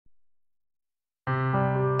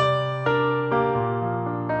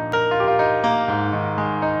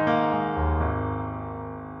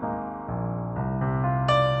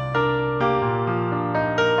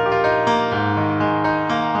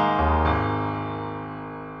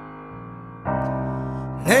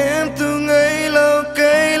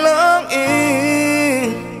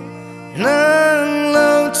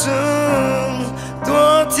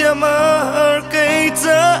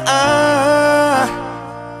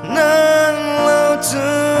nang lâu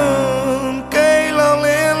chừng cây lòng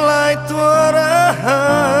lên lại tuar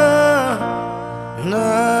ahar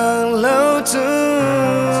nang lâu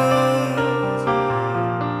chừng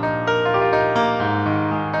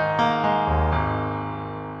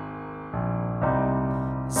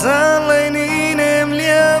Zaan lấy ní nêm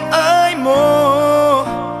liam ai mô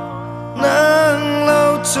nang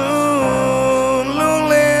lâu chừng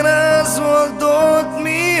Lungleen azual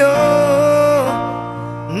dawtmi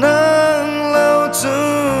nang lâu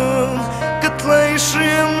chừng tlei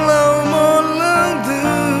hrim lâu một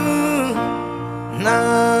lungduh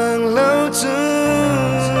nang lâu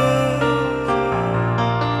chừng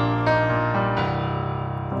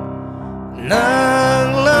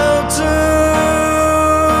nang lâu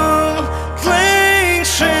chừng tlei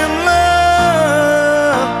hrim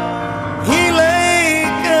lâu hi lấy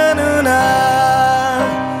can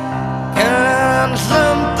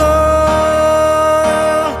hlam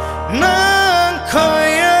tawn nang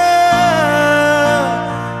khoi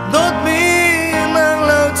dawtmi nang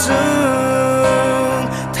lâu chừng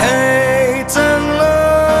Thei cang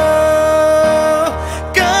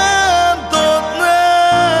can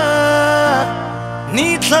dawtnak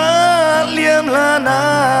nithla liam hlan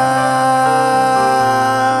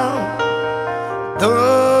Dawt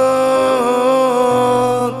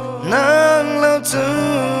nang lâu chừng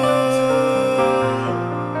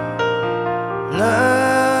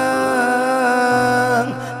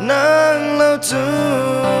nang lâu chừng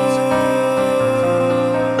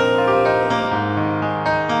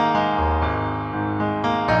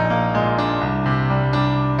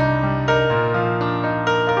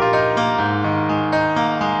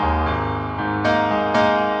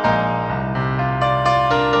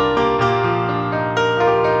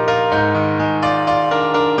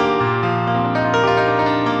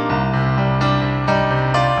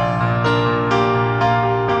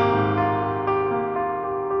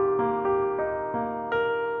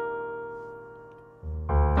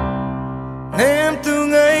Hnemtu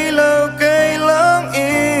ngeilo cây lawng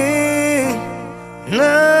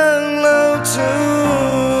nang lâu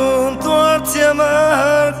chừng Tuarthiam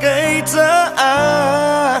ahar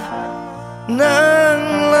caah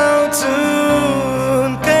nang lâu chừng